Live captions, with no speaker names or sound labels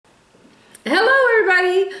Hello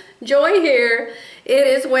everybody, Joy here. It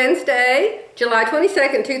is Wednesday, July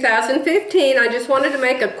 22nd, 2015. I just wanted to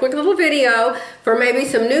make a quick little video for maybe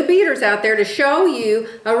some new beaders out there to show you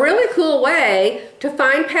a really cool way to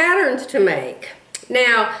find patterns to make.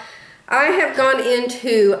 Now, I have gone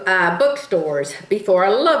into bookstores before. I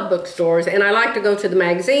love bookstores, and I like to go to the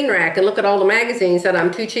magazine rack and look at all the magazines that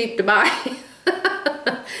I'm too cheap to buy.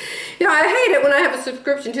 You know, I hate it when I have a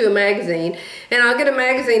subscription to a magazine, and I'll get a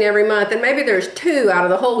magazine every month, and maybe there's 2 out of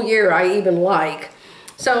the whole year I even like.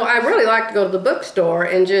 So I really like to go to the bookstore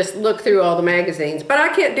and just look through all the magazines, but I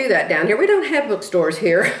can't do that down here. We don't have bookstores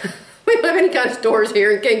here. We don't have any kind of stores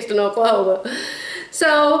here in Kingston, Oklahoma.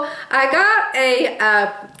 So I got a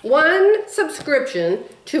one subscription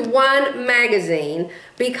to one magazine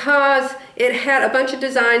because it had a bunch of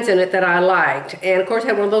designs in it that I liked. And of course it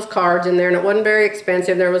had one of those cards in there, and it wasn't very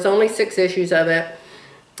expensive. There was only 6 issues of it.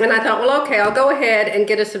 And I thought, well, okay, I'll go ahead and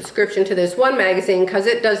get a subscription to this one magazine because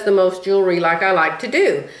it does the most jewelry like I like to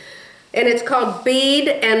do. And it's called Bead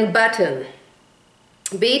and Button.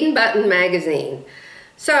 Bead and Button magazine.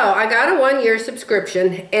 So I got a 1-year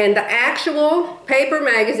subscription, and the actual paper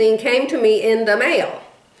magazine came to me in the mail.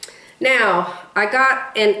 Now, I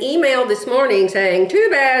got an email this morning saying, too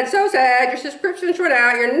bad, so sad, your subscription's run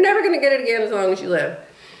out, you're never going to get it again as long as you live.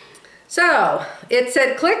 So, it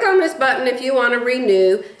said, click on this button if you want to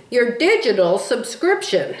renew your digital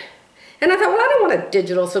subscription. And I thought, well, I don't want a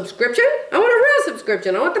digital subscription. I want a real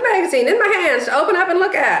subscription. I want the magazine in my hands to open up and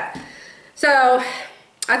look at. So,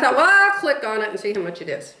 I thought, well, I'll click on it and see how much it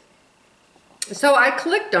is. So I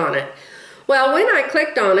clicked on it. Well, when I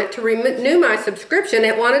clicked on it to renew my subscription,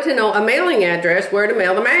 it wanted to know a mailing address where to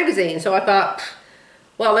mail the magazine. So I thought,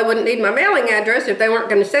 well, they wouldn't need my mailing address if they weren't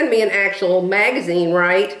going to send me an actual magazine,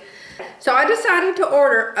 right? So I decided to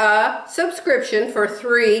order a subscription for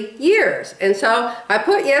 3 years. And so I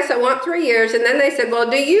put, yes, I want 3 years. And then they said, well,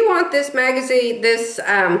 do you want this magazine, this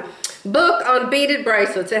book on beaded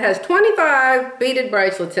bracelets? It has 25 beaded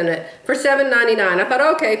bracelets in it for $7.99. I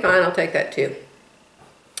thought, okay, fine, I'll take that too.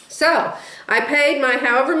 So I paid my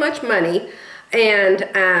however much money and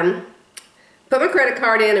put my credit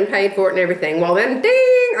card in and paid for it and everything. Well then,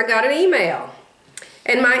 ding, I got an email.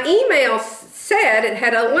 And my email said it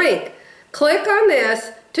had a link. Click on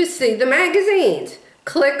this to see the magazines.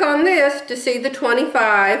 Click on this to see the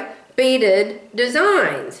 25 beaded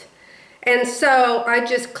designs. And so I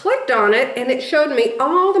just clicked on it, and it showed me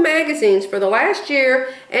all the magazines for the last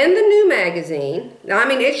year and the new magazine. Now, I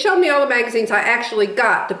mean, it showed me all the magazines I actually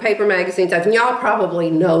got, the paper magazines. And y'all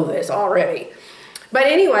probably know this already. But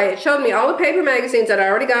anyway, it showed me all the paper magazines that I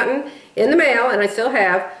already gotten in the mail, and I still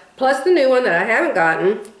have, plus the new one that I haven't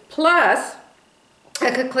gotten, plus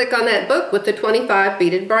I could click on that book with the 25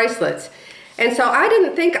 beaded bracelets. And so I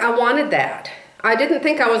didn't think I wanted that. I didn't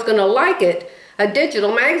think I was going to like it, a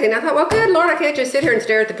digital magazine. I thought, well, good Lord, I can't just sit here and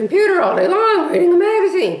stare at the computer all day long reading a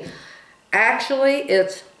magazine. Actually,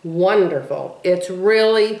 it's wonderful. It's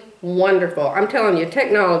really wonderful. I'm telling you,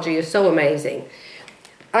 technology is so amazing.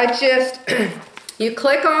 You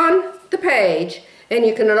click on the page, and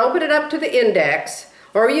you can open it up to the index,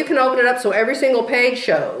 or you can open it up so every single page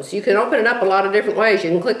shows. You can open it up a lot of different ways. You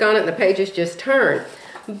can click on it and the pages just turn.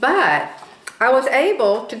 But I was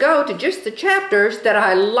able to go to just the chapters that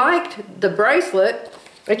I liked the bracelet.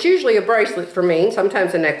 It's usually a bracelet for me,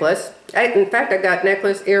 sometimes a necklace. In fact, I got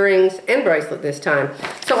necklace, earrings, and bracelet this time.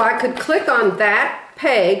 So I could click on that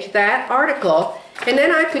page, that article, and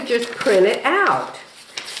then I could just print it out.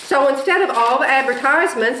 So instead of all the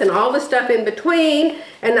advertisements and all the stuff in between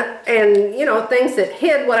and you know, things that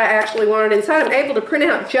hid what I actually wanted inside, I'm able to print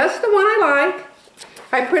out just the one I like.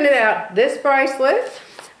 I printed out this bracelet.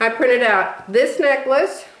 I printed out this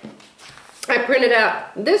necklace, I printed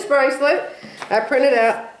out this bracelet, I printed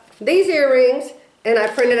out these earrings, and I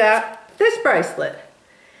printed out this bracelet.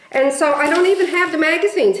 And so I don't even have the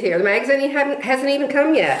magazines here. The magazine hasn't even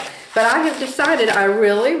come yet. But I have decided I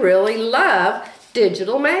really, really love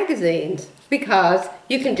digital magazines because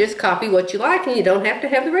you can just copy what you like and you don't have to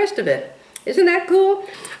have the rest of it. Isn't that cool?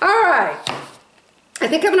 All right. I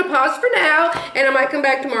think I'm going to pause for now, and I might come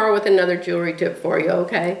back tomorrow with another jewelry tip for you,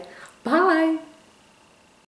 okay? Bye.